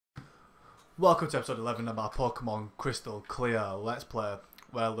Welcome to episode 11 of our Pokemon Crystal Clear Let's Play,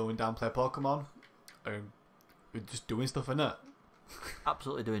 where Lou and Dan play Pokemon. We're just doing stuff, innit?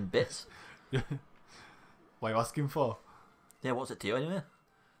 Absolutely doing bits. What are you asking for? Yeah, what's it to you anyway?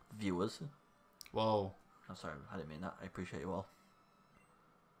 Viewers. Whoa. I'm sorry, I didn't mean that. I appreciate you all.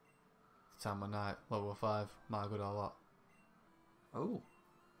 Time of night, level 5, my good or what? Oh.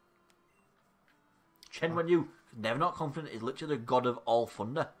 Shenron Yu, never not confident, is literally the god of all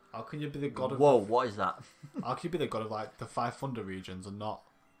thunder. How can you be the god of... Whoa, what is that? How can you be the god of, like, the 5 thunder regions and not...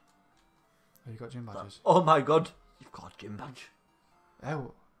 Oh, you got gym badges? Oh my god, you've got a gym badge.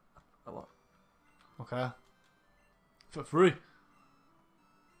 Oh. Oh, what? Okay. For free.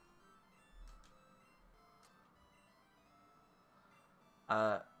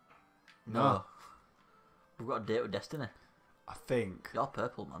 No. We've got a date with Destiny. I think. You're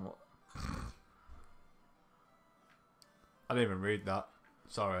purple, man. What? I didn't even read that.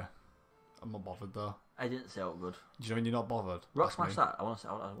 Sorry. I'm not bothered though. I didn't say it was good. Do you know when you're not bothered? Rock That's smash me. that. I want to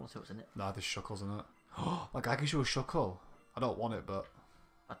see what's in it. Nah, there's shuckles in it. Like, I gives you a shuckle. I don't want it, but...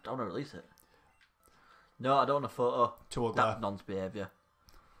 I don't want to release it. No, I don't want a photo. Too ugly. That nonce behaviour.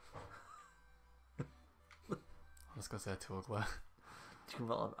 I was going to say too ugly.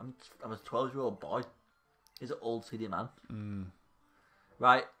 I'm a 12-year-old boy. He's an old CD man. Mm.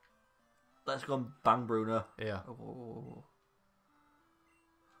 Right. Let's go and bang Bruno. Yeah. Oh.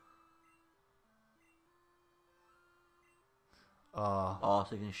 Oh,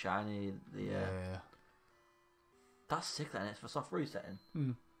 so you can shiny the... Yeah. That's sick then. It's for soft resetting.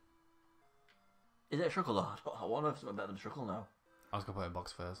 Mm. Is it a Shuckle though? I wonder if it's better than Shuckle now. I was going to put it in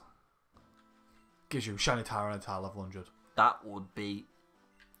box first. Gives you shiny Tyranitar level 100. That would be...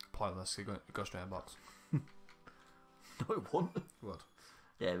 Pointless. You go straight in box. No, it won't. What?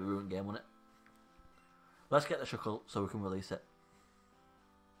 Yeah, we ruined game, wouldn't it? Let's get the Shuckle so we can release it.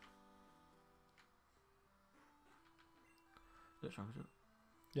 Is it strong, is it?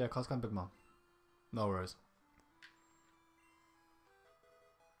 Yeah, Cos kind big man. No worries.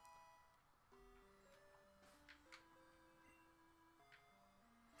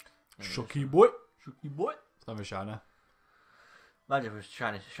 Yeah, Shucky boy. Shucky boy. It's never shiny. Imagine if it was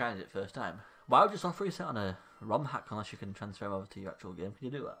shiny it first time. Why would you soft reset on a ROM hack unless you can transfer over to your actual game? Can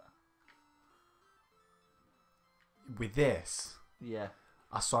you do that? With this, Yeah.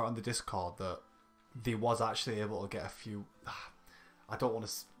 I saw it on the Discord that they was actually able to get a few... I don't want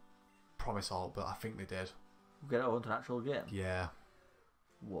to promise all, but I think they did. Get it onto an actual game? Yeah.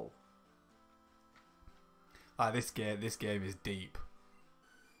 Whoa. Like, this game is deep.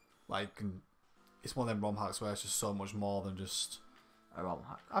 Like, it's one of them ROM hacks where it's just so much more than just... A ROM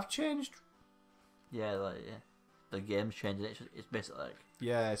hack. I've changed. Yeah, like, yeah. The game's changing. It's basically like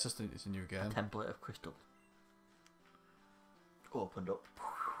Yeah, it's a new a game. template of crystal. Opened up.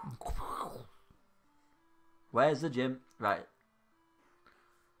 Where's the gym? Right.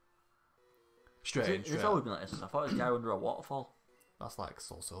 Straight in, straight It's out. always been like this. I thought it was a guy under a waterfall. That's like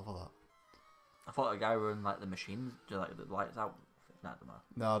Soul Silver, that. I thought a guy were in like the machines, like the lights out. Nah, don't matter.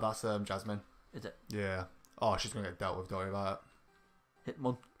 No, that's Jasmine. Is it? Yeah. Oh, she's going to get dealt with, don't worry about it.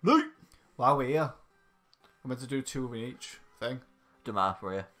 Hitmon. Why are we here? We're meant to do 2 in each thing. Don't matter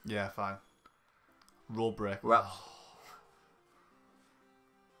for you. Yeah, fine. Rule break. We're at...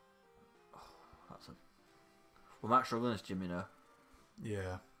 We might struggle in this gym, you know.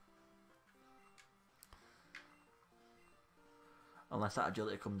 Yeah. Unless that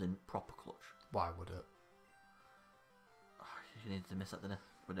agility comes in proper clutch. Why would it? Oh, you need to miss that, didn't you?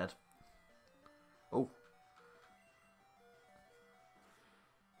 We're dead. Oh.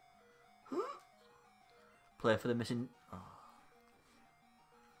 Play for the missing... Oh.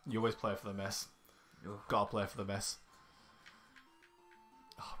 You always play for the miss. Oh. Gotta play for the miss.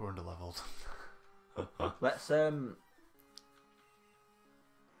 Oh, we're under leveled. Let's see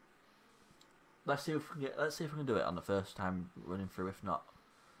if we can do it on the first time running through. If not,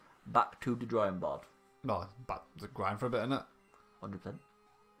 back to the drawing board. No, back to grind for a bit, innit? 100%.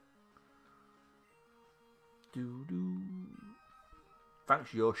 Do.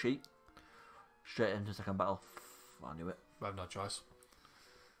 Thanks, Yoshi. Straight into second battle. I knew it. We have no choice.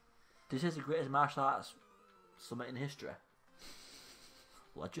 This is the greatest martial arts summit in history.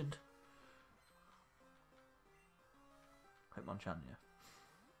 Legend. Hitmonchan, yeah.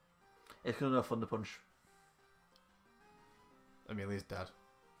 It's gonna know Thunder Punch. Amelia's dead.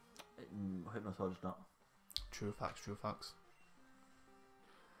 Hypnotoad's not. True facts, true facts.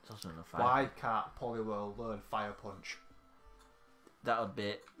 It's also enough fire. Why can't Poliwhirl learn Fire Punch? That would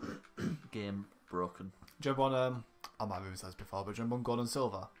be game broken. Do you remember on, I might have even said this before, but do you remember on Gold and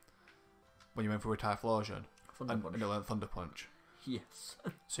Silver? When you went for a Typhlosion? Thunder Punch. And it learned Thunder Punch. Yes.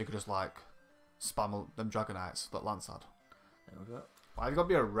 So you could just like spam them Dragonites that Lance had. There we go. Why have you got to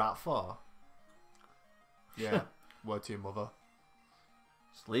be a rat for? Yeah, word to your mother.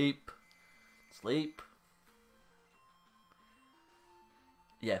 Sleep. Sleep.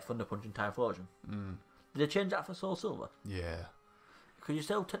 Yeah, Thunder Punch and Typhlosion. Mm. Did they change that for Soul Silver? Yeah. Could you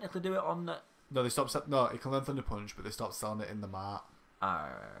still technically do it on the... No, they stopped. No, it can learn Thunder Punch, but they stopped selling it in the mart.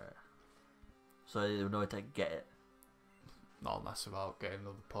 So they don't know how to get it. Not unless about getting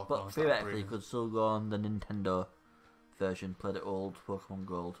another Pokemon. But and start theoretically, you breeding. could still go on the Nintendo version, play the old Pokemon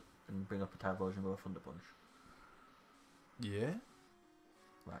Gold, and bring up a Typhlosion with a Thunder Punch. Yeah.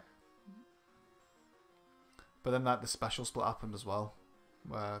 Right. But then, like, the special split happened as well,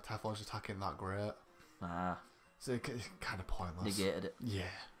 where Typhlosion's attacking that great. So it's kind of pointless. Negated it. Yeah.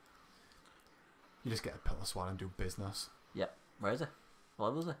 You just get a Pitless one and do business. Yep. Where is it? What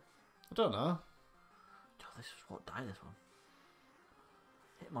level is it? I don't know. Oh, this is what die this one.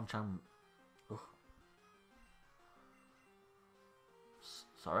 Hitmonchan. Ugh.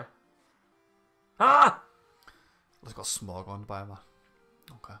 Sorry. Ah! It's got Smog on by him.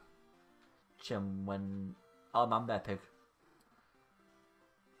 Okay. When oh man bear pig.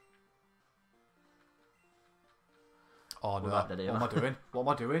 Oh no. We're not dead What either. am I doing? What am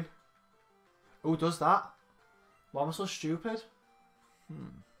I doing? Who does that? Why am I so stupid?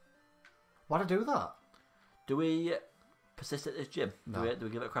 Why'd I do that? Do we persist at this gym? No. Do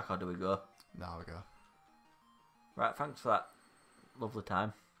we give it a crack or do we go? Now we go. Right, thanks for that lovely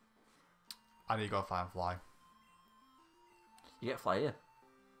time. I need to go find Fly. You get fly here.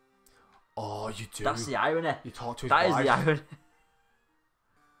 Oh, you do. That's the irony. You talk to his That is wife. the irony.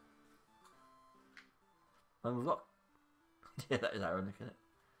 And we've got... Yeah, that is ironic, isn't it?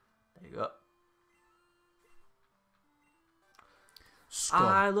 There you go. Scum.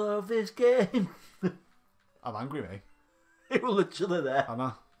 I love this game. I'm angry, mate. It was literally there. I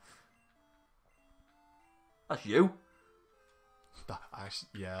know. That's you.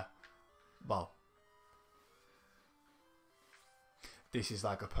 Yeah. Well, this is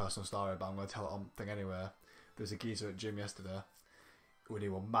like a personal story, but I'm going to tell it on thing anyway. There was a geezer at gym yesterday when he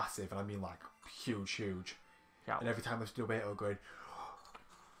was massive, and I mean like huge. Yeah. And every time I do weight, I'm going,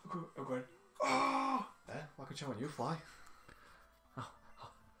 oh, like a when you fly.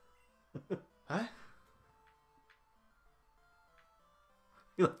 Eh?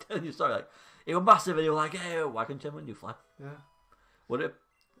 You're telling your story like it was massive, and you're like, "Hey, why can't you when you fly?" Yeah. Would it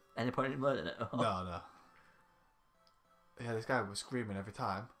any point in learning it? No. Yeah, this guy was screaming every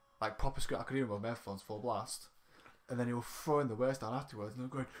time, like proper scream. I could hear him with my headphones full blast, and then he was throwing the words down afterwards, and I'm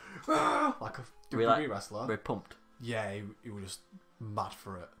going, ah! Like a WWE wrestler. We're pumped. Yeah, he was just mad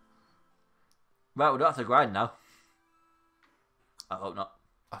for it. Right, we don't have to grind now. I hope not.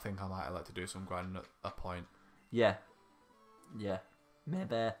 I think I might like to do some grinding at a point. Yeah.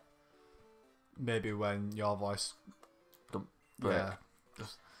 Maybe when your voice. Don't break. Yeah.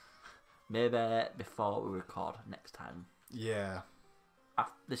 Just. Maybe before we record next time. Yeah.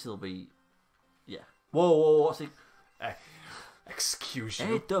 This will be. Yeah. Whoa, what's it? Excuse It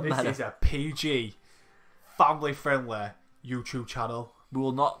you. don't This matter. is a PG, family-friendly YouTube channel. We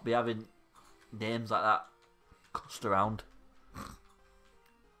will not be having names like that cussed around.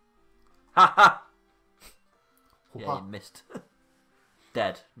 Ha ha! Yeah, you missed.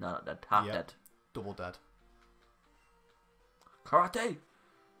 Dead. No, not dead. Half Yep. dead. Double dead. Karate!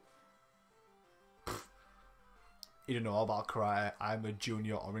 You don't know all about karate. I'm a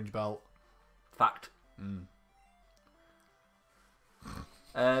junior orange belt. Fact. Mm.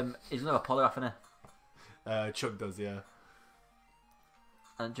 He's another polygraph, isn't he? Chuck does, yeah.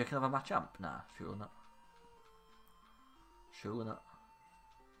 And do you reckon have a match amp? Nah, surely not. Surely not.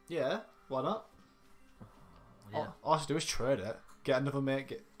 Yeah, why not? Yeah. All I have to do is trade it. Get another mate.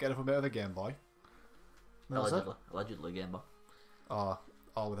 Get another mate with a Game Boy. That's it. Allegedly, Game Boy. Or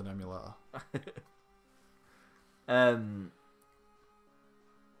with an emulator.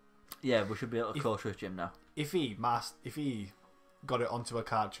 Yeah, we should be able to coach with Jim now. If he got it onto a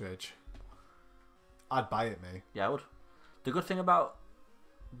cartridge, I'd buy it, mate. Yeah, I would. The good thing about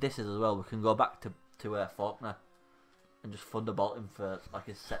this is as well, we can go back to Faulkner and just thunderbolt him for like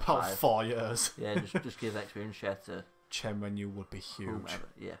his set About 5. 4 years. Yeah, just give experience share to Chenmenu would be huge. whomever.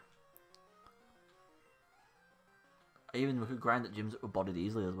 Yeah. Even we could grind at gyms that were bodied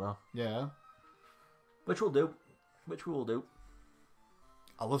easily as well. Yeah. Which we'll do. Which we will do.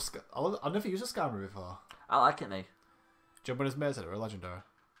 I've never used a scammer before. I like it, mate. Do you remember his mates that were legendary?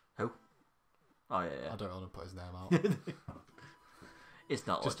 Who? Oh, yeah. I don't want to put his name out. It's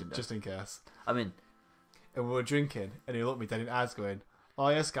not legendary. just in case. I mean, And we were drinking, and he looked me dead in the eyes going, "Oh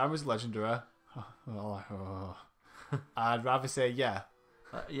yeah, Scammer's legendary." I'm like, oh. I'd rather say yeah,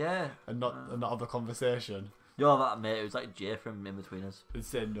 Yeah. and not have a conversation. You're that mate who's like Jay from In Between Us. And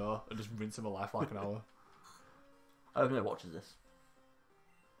say no and just rinse him alive for like an hour. I hope no one watches this.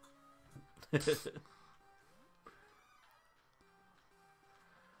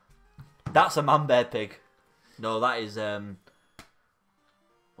 That's a man bear pig. No, that is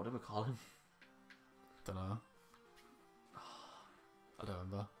what do we call him? Don't know. I don't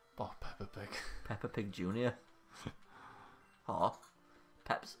remember. Oh, Peppa Pig. Peppa Pig Junior. Oh,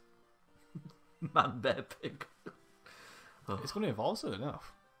 Peps. Man bear pig. Oh. It's going to evolve soon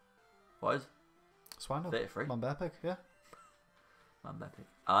enough. What is? Swine dog. 33. Man bear pig, yeah. Man bear pig.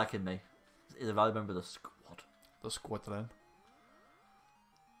 I like him, me. He's a valuable member of the squad. The squad then.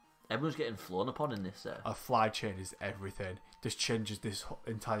 Everyone's getting flown upon in this. A fly chain is everything. Just changes this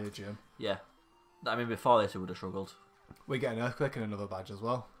entire gym. Yeah. I mean, before this, we would have struggled. We're getting an earthquake and another badge as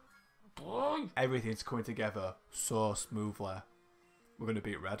well. Everything's coming together so smoothly. We're going to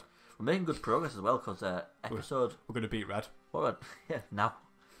beat Red. We're making good progress as well because episode. We're going to beat Red. What? Yeah, now.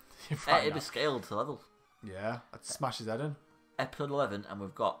 Right It'll now. be scaled to level. Yeah, I'd smash his head in. Episode 11, and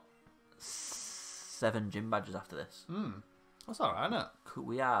we've got 7 gym badges after this. That's alright, isn't it?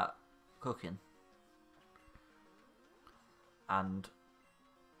 We are cooking. And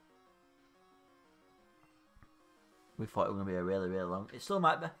we thought it was going to be a really, really long. It still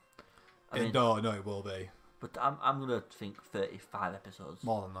might be. I mean, No, it will be. but I'm going to think 35 episodes.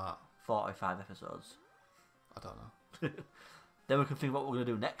 More than that. 45 episodes. I don't know. Then we can think what we're going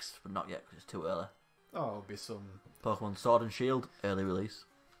to do next, but not yet because it's too early. Oh, it'll be some... Pokemon Sword and Shield, early release.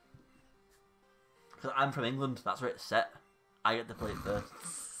 Because I'm from England, that's where it's set. I get to play it first.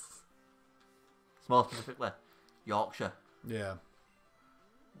 More specifically, Yorkshire. Yeah.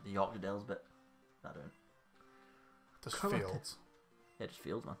 The Yorkshire Dales bit. I don't. Just Correct. fields. Yeah, just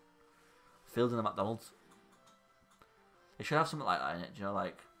fields, man. Fields in the McDonald's. It should have something like that in it, do you know,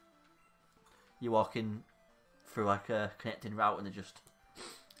 like... You walk in through like a connecting route and they're just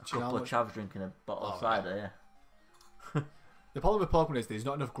a Do you know couple how of chavs drinking a bottle of Oh, cider, yeah. The problem with Pokemon is there's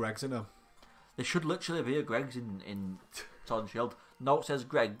not enough Gregs in them. There should literally be a Greg's in Sword and Shield. No, it says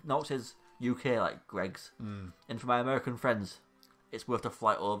Greg. No, it says UK like Greg's. And for my American friends, it's worth a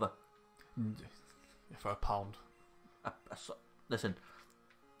flight over. For £1. Listen,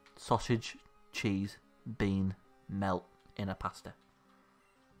 sausage, cheese, bean, melt in a pasta.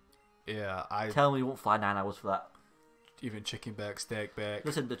 Yeah, Tell me you won't fly 9 hours for that. even chicken bake, steak bake.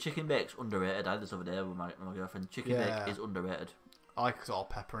 Listen, the chicken bake's underrated. I had this over there with my girlfriend. Chicken Yeah. bake is underrated. I like sort of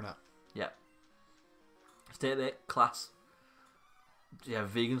pepper in it. Yeah. Steak bake, class. Yeah,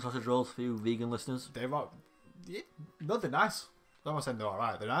 vegan sausage rolls for you vegan listeners. They're yeah, no, they're nice. I'm not saying they're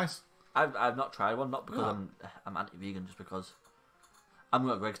alright. They're nice. I've not tried one, not because No. I'm anti-vegan, just because I'm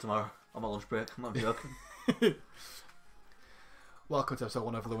going to Greg's tomorrow on my lunch break. I'm not joking. Welcome to episode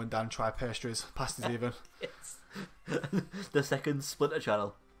 1 of Lou and Dan Try Pastries. Pastas even. Yes. The second Splinter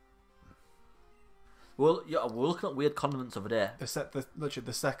channel. Well, yeah, we're looking at weird condiments over there. Literally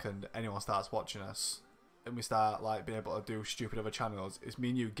the second anyone starts watching us and we start like being able to do stupid other channels, it's me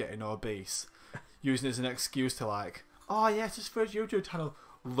and you getting obese, using it as an excuse to like, oh yes, it's for his YouTube channel,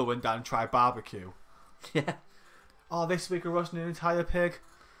 Lou and Dan Try Barbecue. Yeah. Oh, this week we're roasting an entire pig.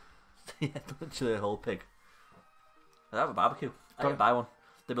 Yeah, literally a whole pig. I have a barbecue. I gotta buy one.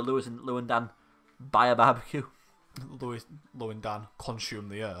 They were Lou and Dan buy a barbecue. Lou and Dan consume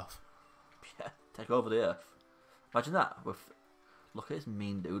the earth. Yeah, take over the earth. Imagine that. Look at this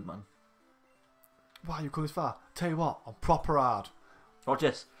mean dude, man. Why you come this far? Tell you what, I'm proper hard. Watch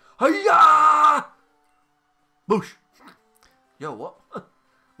this. Hiya! Boosh! Yo, what?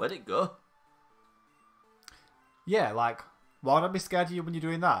 Where'd it go? Yeah, like, why would I be scared of you when you're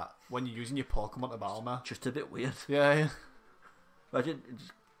doing that? When you're using your Pokemon to battle me? Just a bit weird. Yeah. Imagine.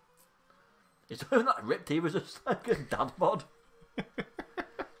 It's not even that ripped, he was just like a dad bod.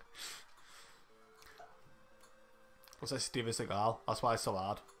 Looks like Steven Seagal. That's why it's so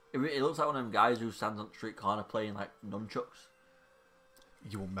hard. It looks like one of them guys who stands on the street corner playing like nunchucks.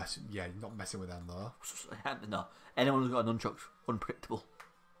 You won't mess. Yeah, you're not messing with them though. No, anyone who's got a nunchucks, unpredictable.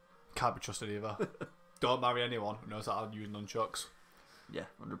 Can't be trusted either. Don't marry anyone who knows how to use nunchucks. Yeah,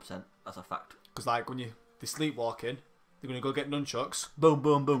 100%. That's a fact. Because like when they're sleepwalking, they're gonna go get nunchucks. Boom,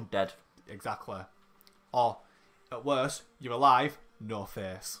 boom, boom, dead. Exactly. Or at worst, you're alive, no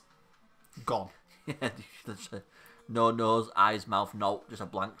face, gone. Yeah, literally. No nose, eyes, mouth, no, just a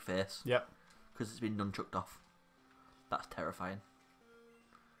blank face. Yep. Because it's been nunchucked off. That's terrifying.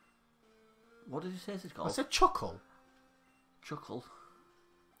 What did you say it's called? I said chuckle. Chuckle.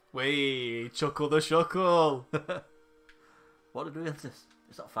 Wait, chuckle the shuckle. What did we do against this?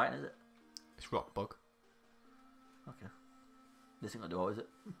 It's not fighting, is it? It's rock bug. Okay. This ain't gonna do all, is it?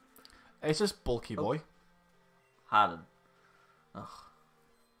 It's just bulky boy. Harden. Ugh.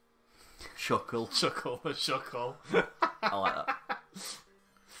 Chuckle. Chuckle, a chuckle. I like that.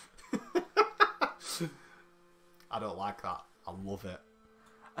 I don't like that. I love it.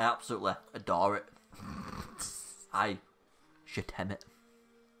 I absolutely adore it. I shitem it.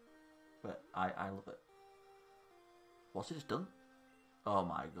 But I love it. What's he just done? Oh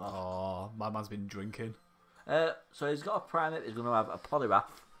my god. Oh, my man's been drinking. So he's got a primate. He's going to have a Poliwrath.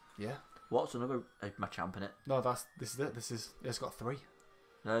 Yeah. What's another Machamp in it? No, this is it. It's got 3.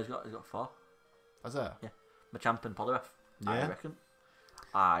 No, he's got 4. Is it? Yeah. Machamp and Poliwrath. I Yeah. reckon.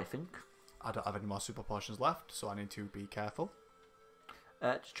 I think. I don't have any more super potions left, so I need to be careful.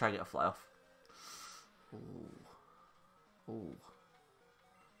 Just try and get a fly off. Ooh. Ooh.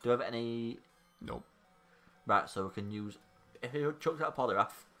 Do you have any? Nope. Right, so we can use. If you chucked out a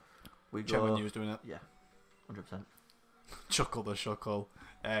Poliwrath, we go. Chairman News doing it. Yeah, 100%. Chuckle the Shuckle.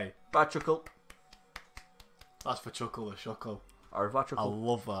 Hey, Bad Chuckle. that's for Chuckle the Shuckle. Or Bad I Chuckle.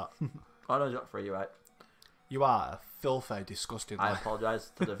 love that. Oh no, he's got 3, you're right. You are a filthy, disgusting I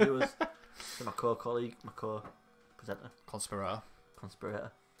apologise to the viewers, to my co-colleague, my co-presenter, conspirator.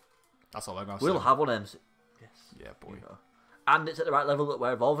 conspirator. That's all I'm going to We'll say. have one of them. Yes. Yeah, boy. You know. And it's at the right level that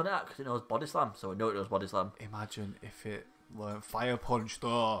we're evolving it at, because it knows Body Slam, so we know it knows Body Slam. Imagine if it learned Fire Punch,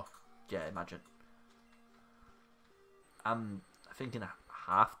 though. Yeah, imagine. I'm thinking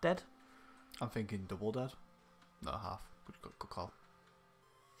half dead. I'm thinking double dead. No, half. Good call.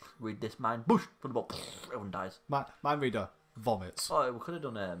 Read this mind. Bush! Thunderbolt. Everyone dies. Mind Reader vomits. Oh, we could have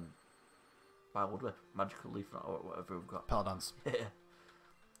done, why would we? Magical Leaf or whatever we've got. Pal Dance. Yeah.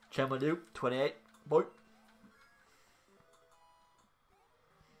 Chenwadu, 28. Boy.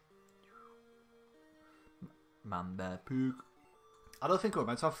 Man, bear, pig. I don't think we were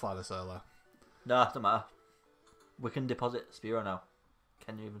meant to have fly this early. No, it doesn't matter. We can deposit Spearow now.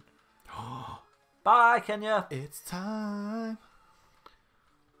 Kenya even. Bye, Kenya! It's time.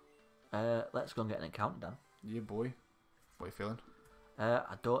 Let's go and get an encounter done. Yeah, boy. What are you feeling?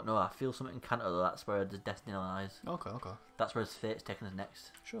 I don't know. I feel something in Canada. That's where the Destiny lies. Okay. That's where his fate's taking us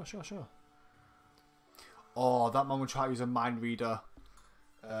next. Sure. Oh, that man would try to use a Mind Reader.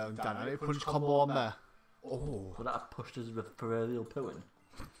 Dynamic Punch combo on there. Oh. Would that have pushed us with proverbial pooing?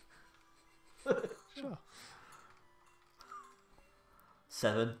 Sure.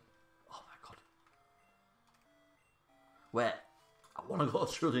 7. Oh my god. Wait. I want to go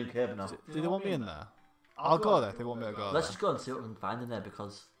to Shrouding Cave now. Do they want me in there? I'll go there if they want me to go Let's there. just go and see what we can find in there,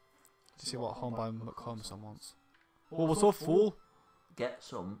 because To see what Homeboy McCombson wants. Oh, what's up, fool? get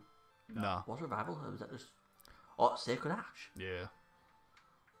some. Nah. What's revival? Or was that just. Oh, Sacred Ash. Yeah.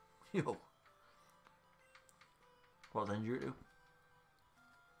 Yo. What does injury do?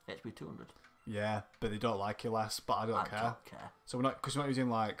 HP 200. Yeah, but they don't like you less, but I don't care. Don't care. So we're not, because we're not using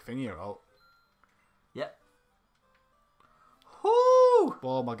like thingy out. Yep. Whoo!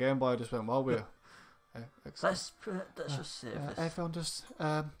 Well, my Game Boy just went well with you. Let's just save this. Everyone just,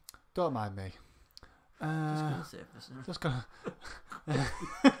 don't mind me. Just gonna save this. Just gonna. There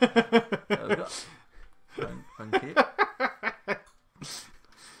we go. Thank you.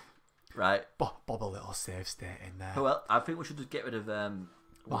 Right. Bob a little save state in there. Oh, well, I think we should just get rid of.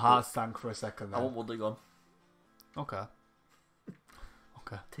 My heart sank for a second I then. want Woodley gone. Okay.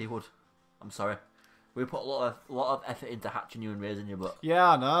 T-Wood. I'm sorry. We put a lot of effort into hatching you and raising you, but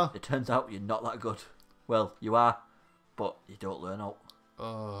Yeah, I know. it turns out you're not that good. Well, you are, but you don't learn out.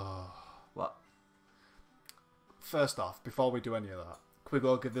 Oh. What? First off, before we do any of that, can we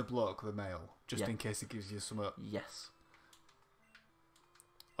go give the bloke the mail, just Yeah. in case it gives you some Yes.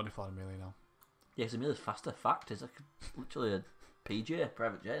 only 4 million now. Yeah, because Amelia's faster. Fact is like literally a PJ,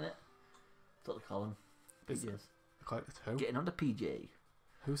 private jet, innit? That's what they call them. Is PJs. Quite who? Getting on the PJ.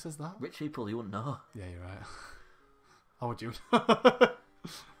 Who says that? Rich people, you wouldn't know. Yeah, you're right. How would you?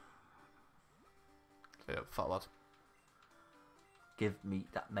 Yeah, fat lad. Give me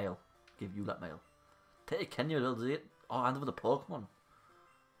that mail. Give you that mail. Take it, Kenya, does it? Oh, and with the Pokemon.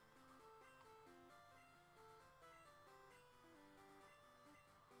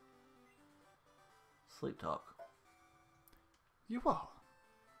 Sleep talk. You what?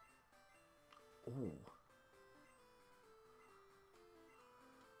 Ooh.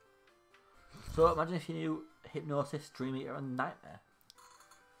 So imagine if you knew Hypnosis, Dream Eater, and Nightmare.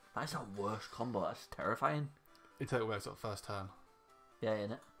 That's the worst combo. That's terrifying. You take away the first turn. Yeah,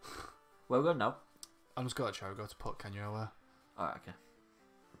 innit? Where we going now? I'm just going to Cherry, go to put Kenya away. Alright, okay.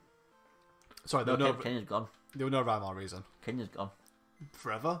 Sorry, No, there Kenya's gone. was no rhyme or reason. Kenya's gone.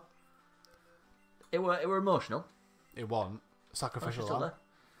 Forever? It were emotional. It wasn't. Oh, Sacrificial she's still lamb.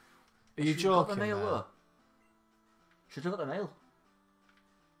 there. Are you She's got joking the mail there? though. She's still got the mail.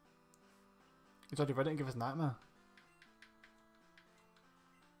 He's already read it and give us Nightmare.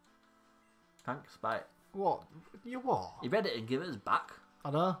 Thanks, bye. What? You what? He read it and give it us back.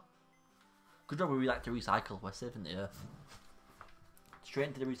 I know. Good job we like to recycle. We're saving the earth. Straight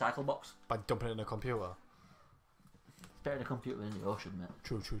into the recycle box. By dumping it in a computer. It's better than a computer in the ocean, mate.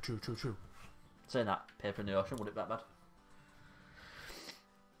 True. Saying that, paper in the ocean, would it be that bad?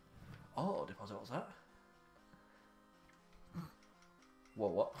 Oh, deposit, what's that? Whoa,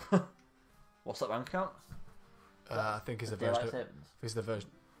 what? What's that bank account? I think it's the Daylight version. savings? It's the version.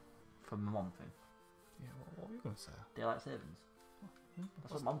 From my mum thing. Yeah, what were you going to say? Daylight savings.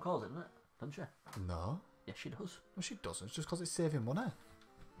 That's what mum calls it, isn't it? Doesn't she? No. Yes, she does. No, she doesn't. It's just because it's saving money.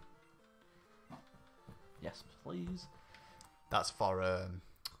 Yes, please. That's for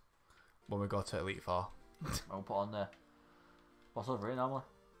when we go to Elite Four. I'll put on there. What's over here normally?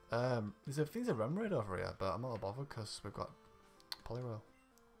 There's a REM raid over here, but I'm not bothered because we've got Polyrail.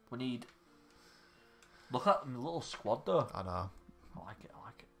 We need. Look at the little squad though. I know. I like it.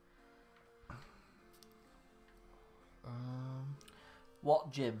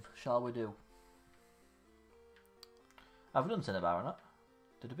 What gym shall we do? Have we done Cinnabar or not?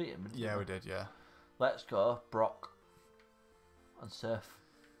 Did we beat him? Yeah, we did. Yeah. Let's go, Brock and Surf.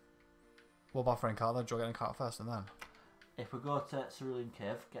 What about for encounter? Do you want to get an encounter first and then? If we go to Cerulean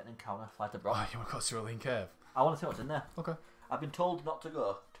Cave, get an encounter, fly to Oh, Brock. you want to go to Cerulean Cave? I want to see what's in there. Okay. I've been told not to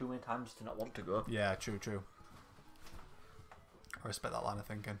go too many times to not want to go. Yeah, true. I respect that line of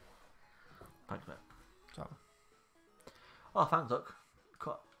thinking. Thanks, mate. So, Oh, thanks, Duck.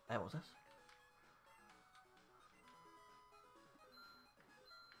 Hey, what's this?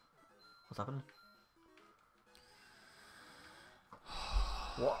 What's happening?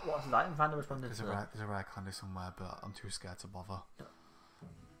 What's the item finder responding there's to? a rare candy somewhere, but I'm too scared to bother.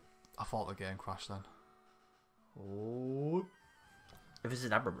 I thought the game crashed then. Oh. If it's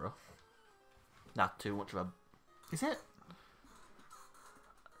an Abra, bro. Not too much of a. Is it?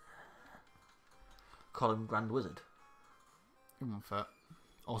 Call him Grand Wizard. It won't fit.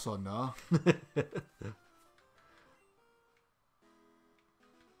 Also, no. Have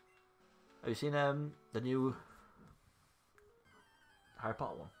you seen the new Harry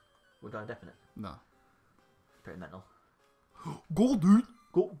Potter one? Would I definite? No. It's pretty mental. Golden!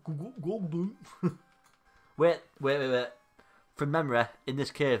 Golden. Wait. From memory, in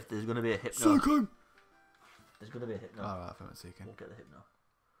this cave, there's going to be a hypno. Seeking! There's going to be a hypno. Alright, I think it's Seeking. We'll get the hypno.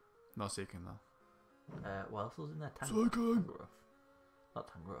 Not Seeking though. What else was in there? Seeking! Tangrowth. Not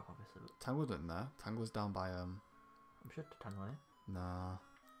Tangrowth, obviously. But Tangled isn't there. Tangled's down by I'm sure to Tangley. Nah.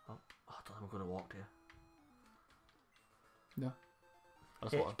 Oh, I don't think we're going to walk to you. No.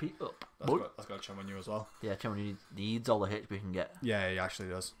 That's what. HP up. That's got a chum on you as well. Yeah, Chairman needs all the HP we can get. Yeah, he actually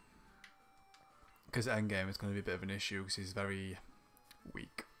does. Because Endgame is going to be a bit of an issue because he's very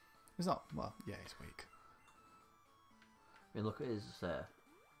weak. He's not. Well, yeah, he's weak. I mean, look at his.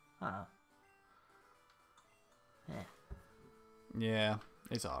 Yeah. Yeah,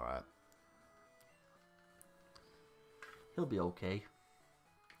 it's alright. He'll be okay.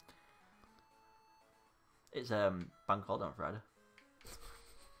 It's bank holiday on Friday.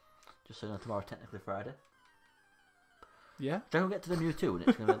 Just so you know, tomorrow technically Friday. Yeah? Then we'll get to the Mewtwo and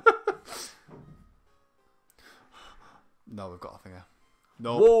it's gonna. No, we've got a thing here.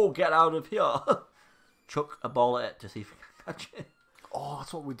 No. Whoa! Get out of here! Chuck a ball at it to see if we can catch it. Oh,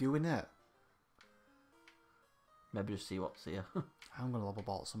 that's what we're doing it. Maybe just see what's here. I'm going to level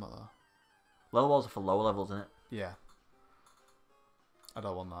ball something though. Level balls are for lower levels, isn't it? Yeah. I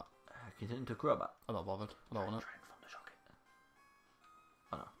don't want that. Can you turn into a Crobat? I'm not bothered. I don't want it. Try and Thunder Shock it.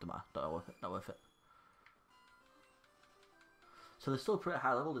 Oh no, don't matter. Not worth it. Not worth it. So they're still pretty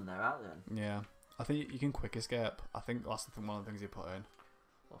high leveled in there, aren't they? Yeah. I think you can quick escape. I think that's one of the things you put in.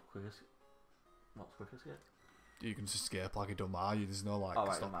 What's quick escape? You can just escape like it don't matter. There's no like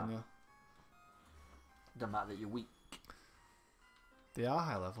Right, stopping you. Doesn't matter that you're weak. They are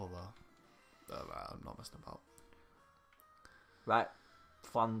high level though. Right, I'm not messing about. Right.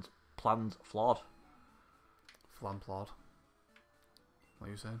 Plans flawed. Flamplod. What are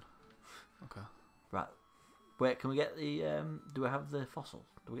you saying? Okay. Right. Wait, can we get the do we have the fossil?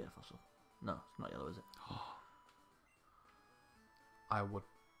 Do we get a fossil? No, it's not yellow, is it? I would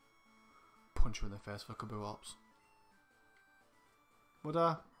punch you in the face for Kaboo Ops. Would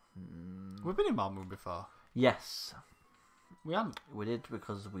I? We've been in Malmoon before. Yes. We hadn't. We did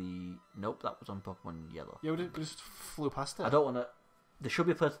because we nope, that was on Pokemon Yellow. Yeah, we just flew past it. I don't wanna there should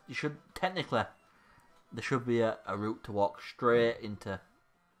be technically there should be a route to walk straight into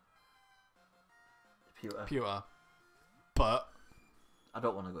Pewter. But I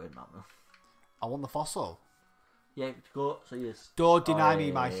don't want to go in Malmoon. I want the fossil. Yeah, go so yes. Don't deny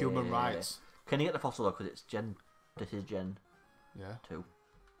me my human rights. Can you get the fossil though? Because it's Gen. This is Gen Yeah. 2.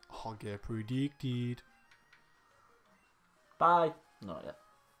 I'll get predicted. Bye. No, not yet.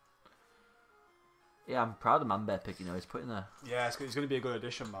 Yeah, I'm proud of Manbear Pig. You know, he's putting a Yeah, it's going to be a good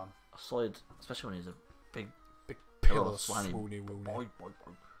addition, man. solid, especially when he's a big Big Hello, pillar, swiney swoony woony. boy.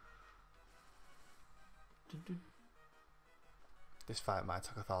 Dun, dun. This fight might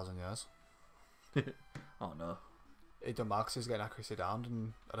take 1,000 years. Oh no. It don't matter 'cause he's getting accuracy down,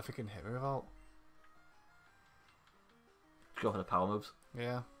 and I don't think he can hit me without. Go for the power moves.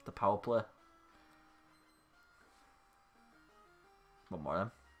 Yeah. The power play. One more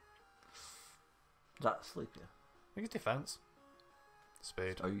then. Is that sleepy? I think it's defense.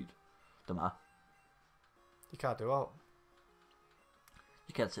 Speed. Speed. Don't matter. You can't do out.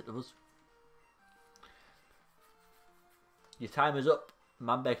 You can't sit with us. Your time is up.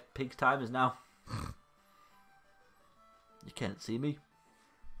 Manbear Pig's time is now. You can't see me.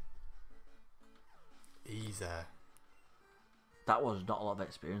 Easy. That was not a lot of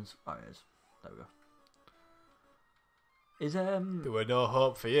experience. Oh, it is. There we go. Is There were no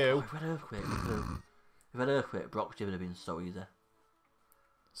hope for you. Oh, if we had earthquake, if we had earthquake, Brock's gym would have been so easy.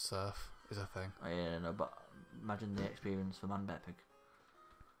 Surf is a thing. Oh, yeah, no, but imagine the experience for Manbear Pig.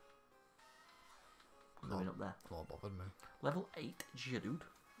 Living up there. Not bothered me. Level 8 Geodude.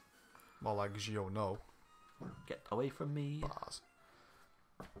 More like Geo no. Get away from me. Bars.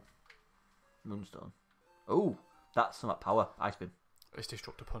 Moonstone. Oh, that's some power. Ice Beam. It's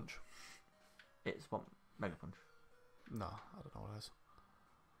Destructor Punch. It's what? Mega Punch. No, I don't know what it is.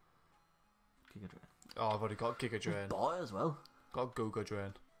 Giga Drain. Oh, I've already got Giga Drain. Boy as well. Got Guga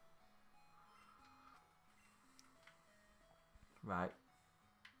Drain. Right.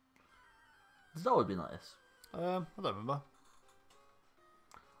 It's always been like this. I don't remember.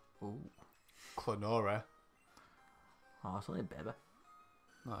 Oh. Clonore. Oh, it's only a baby.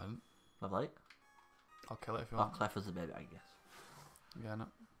 No, I didn't. Level 8. I'll kill it if you Oh, want. Clefairy's a baby, I guess. Yeah, no.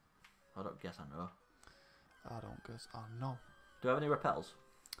 I don't guess I know. I don't guess. Oh, no. Do I have any repels?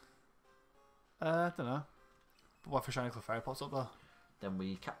 I don't know. But what if a shiny Clefairy pops up there? Then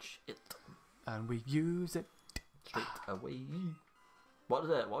we catch it And we use it. straight away. What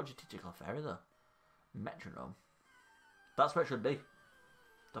would you teach a Clefairy though? Metronome. That's where it should be.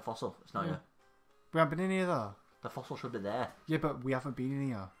 The fossil. It's not Yeah. here. We haven't been in here though. The fossil should be there. Yeah, but we haven't been in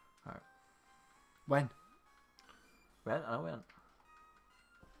here. Alright. When? When? I know when. I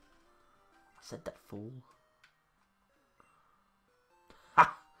said that, fool.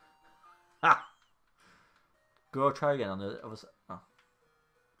 Ha! Ha! Go try again on the other side. Oh.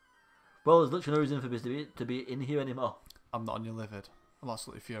 Well, there's literally no reason for this to be in here anymore. I'm not on your livid. I'm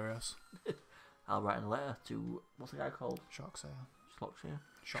absolutely furious. I'll write a letter to, what's the guy called? Shock Slayer. Shock Slayer?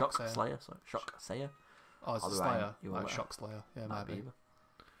 Shock Shock Slayer, sorry. Shock Slayer? Oh, it's I'll the be writing Slayer. you a Like letter. Shock Slayer. Yeah, Might be maybe. either.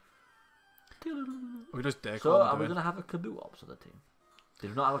 We just dare So, call are them we doing. going to have a Kaboot Ops of the team? Did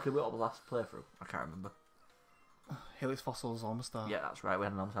we not have a Kaboot Ops last playthrough? I can't remember. Helix Fossils almost start. Yeah, that's right. We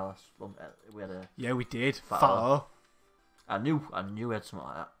had an Omsal last one. We had a. Yeah, we did. Fat Fat-O. I knew we had something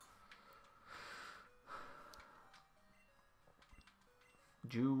like that.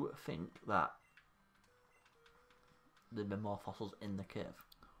 Do you think that there'd been more fossils in the cave?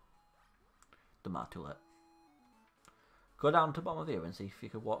 Don't matter, too late. Go down to the bottom of here and see if you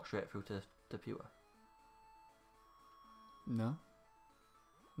could walk straight through to the pewter. No.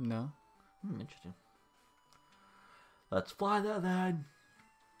 No. Interesting. Let's fly there then.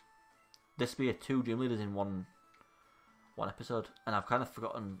 This be a 2 gym leaders in one episode, and I've kind of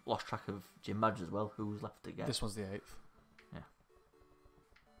lost track of gym badges as well. Who's left to get? This one's the 8th.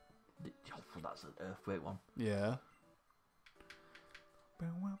 Oh, that's an earthquake one. Yeah.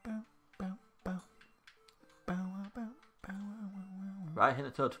 Right, hit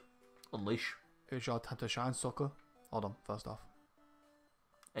the toad. Unleash. Here's your time to shine, sucker. Hold on, first off.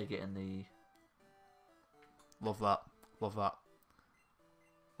 Are you getting the... Love that. Love that.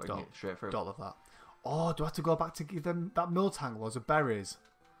 Where you Don't- get straight through? Don't love that. Oh, do I have to go back to give them that mill tank loads of berries?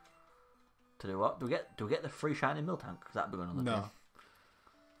 To do what? Do we get the free shiny mill tank? Because that'd be going on the No. team.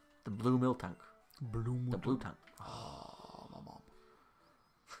 The blue mill tank. Bloom. The blue tank. Oh, my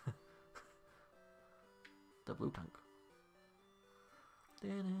mom. The blue tank.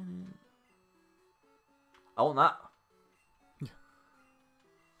 I want that. Yeah.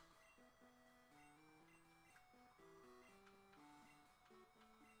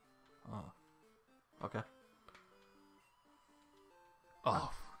 Oh. Okay.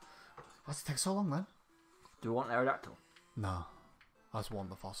 Oh. Why's it take so long then? Do we want Aerodactyl? No. I just want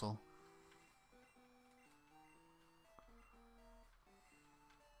the fossil.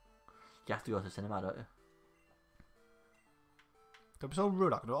 You have to go to cinema, don't you? Don't be so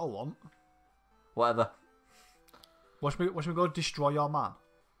rude, I can do what I want. Whatever. Watch me go destroy your man.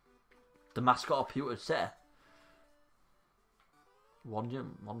 The mascot of Pewter City. One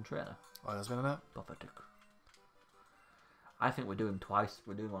gym, one trainer. Oh, that's been in it. Pathetic. I think we do him twice.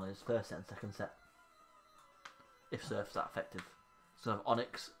 We're doing one in his first set and second set. If Surf's that effective. So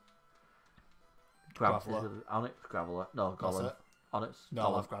Onyx. Graveler. Onyx, Graveler. No, That's Golem. it. Onyx, No,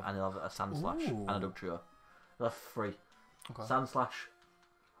 Golem, I've Graveler. and he'll have a Sand Slash Ooh. and a Dugtrio. He'll have 3. Okay. Sand Slash,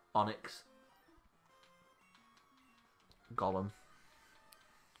 Onyx, Golem.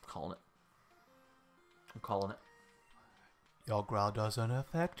 I'm calling it. Your growl doesn't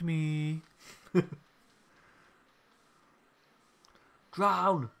affect me.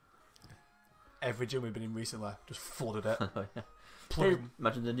 Drown! Every gym we've been in recently just flooded it. Oh, yeah. Plug 'em.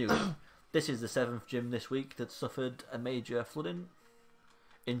 Imagine the news. This is the 7th gym this week that suffered a major flooding.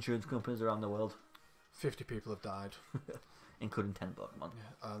 Insurance companies around the world, 50 people have died. including 10 Pokemon.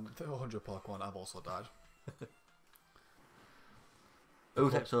 Yeah, and 100 Pokemon have also died. Who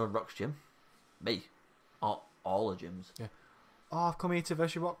takes over Rock's gym? Me. All the gyms. Yeah. Oh, I've come here to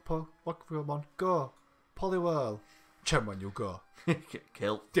verse your rock Pokemon. Go. Poliwhirl. Chen when you go.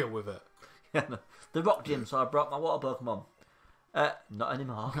 Kill. Deal with it. The Rock gym, so I brought my water Pokemon. Not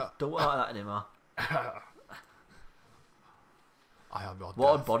anymore. Don't want that anymore. I am your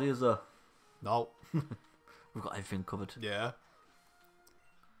What death. body is there? No. We've got everything covered. Yeah.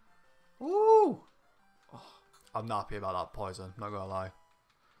 Ooh! I'm not happy about that poison. Not gonna lie.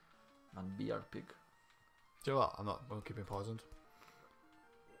 Man, be our pig. Do you know what? I'm not gonna keep him poisoned.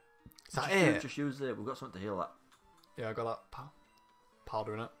 Is Just that use- it? Just use it. We've got something to heal that. Yeah, I got that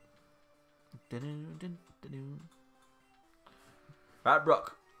powder in it. Right,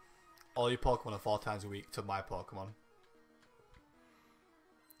 Brock. All your Pokemon are 4 times a week to my Pokemon.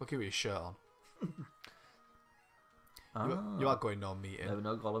 Look at your shirt on. You are going no meeting. Never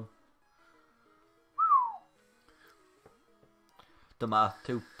know, Golem. Don't matter.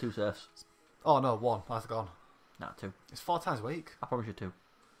 Two surfs. Oh no, 1. That's gone. Nah, 2. It's 4 times a week. I promise you 2.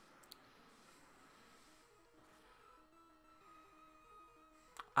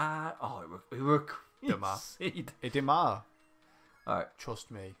 We were Don't matter. seed. It didn't matter. Alright,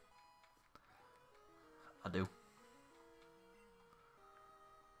 Trust me. I do.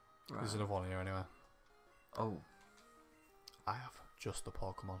 There's another one here anyway. Oh, I have just the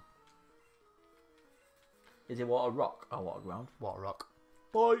Pokemon. is it water rock or water ground? Water Rock.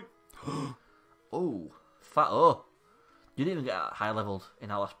 Boy. Oh, fat oh. You didn't even get high leveled in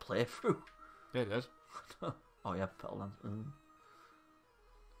our last playthrough. Yeah, it is. Oh yeah, Petal Dance.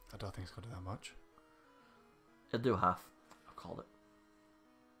 I don't think it's gonna do that much. It'll do half. I've called it.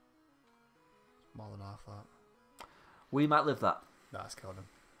 More than half that. We might live that. Nah, it's killed him.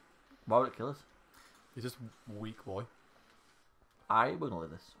 Why would it kill us? He's just weak, boy. I will not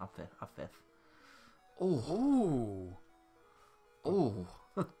live this. Have faith. Have faith. Ooh. Oh.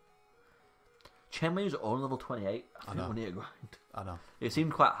 Chenwei's only level 28. I think know. we need to grind. I know. It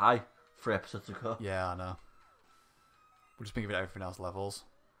seemed quite high 3 episodes ago. Yeah, I know. We've just been giving everything else levels.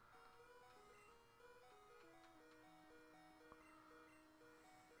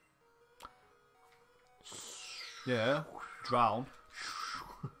 Yeah. Drown.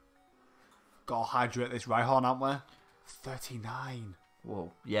 Gotta hydrate this Rhyhorn, haven't we? 39.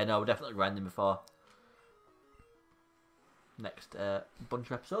 Whoa. Yeah, no, we're definitely grinding before next bunch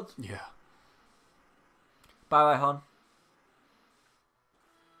of episodes. Yeah. Bye, Hon.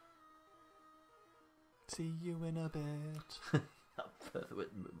 See you in a bit.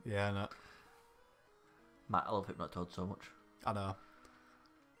 Yeah, I know. Matt, I love Hypnotoad so much. I know.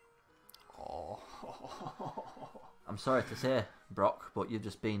 Oh. I'm sorry to say, Brock, but you've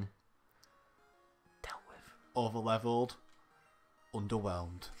just been dealt with. Over-leveled.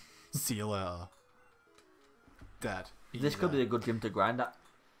 Underwhelmed. See you later. Dead. This could be a good gym to grind at.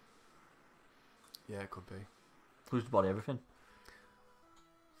 Yeah, it could be. Lose the body, everything.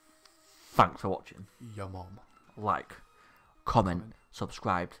 Thanks for watching. Your mom. Like, comment,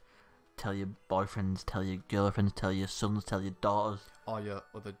 subscribe, tell your boyfriends, tell your girlfriends, tell your sons, tell your daughters, Or your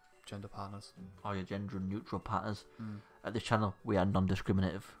other gender partners. or your gender neutral partners. At this channel, we are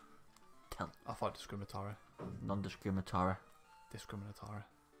non-discriminative. I thought discriminatory. Non-discriminatory. Discriminatory.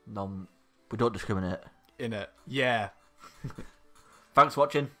 We don't discriminate. In it. Yeah. Thanks for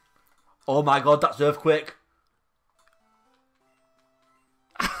watching. Oh my god, that's Earthquake.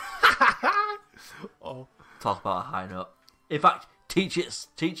 Oh. Talk about a high note. In fact, teach it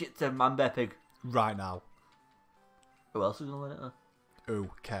to Manbear Pig. Right now. Who else is going to learn it though? Who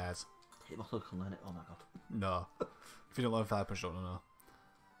cares? He must have learn it. Oh my god. No. If you don't learn fire push, don't know.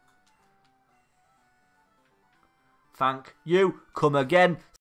 Thank you. Come again.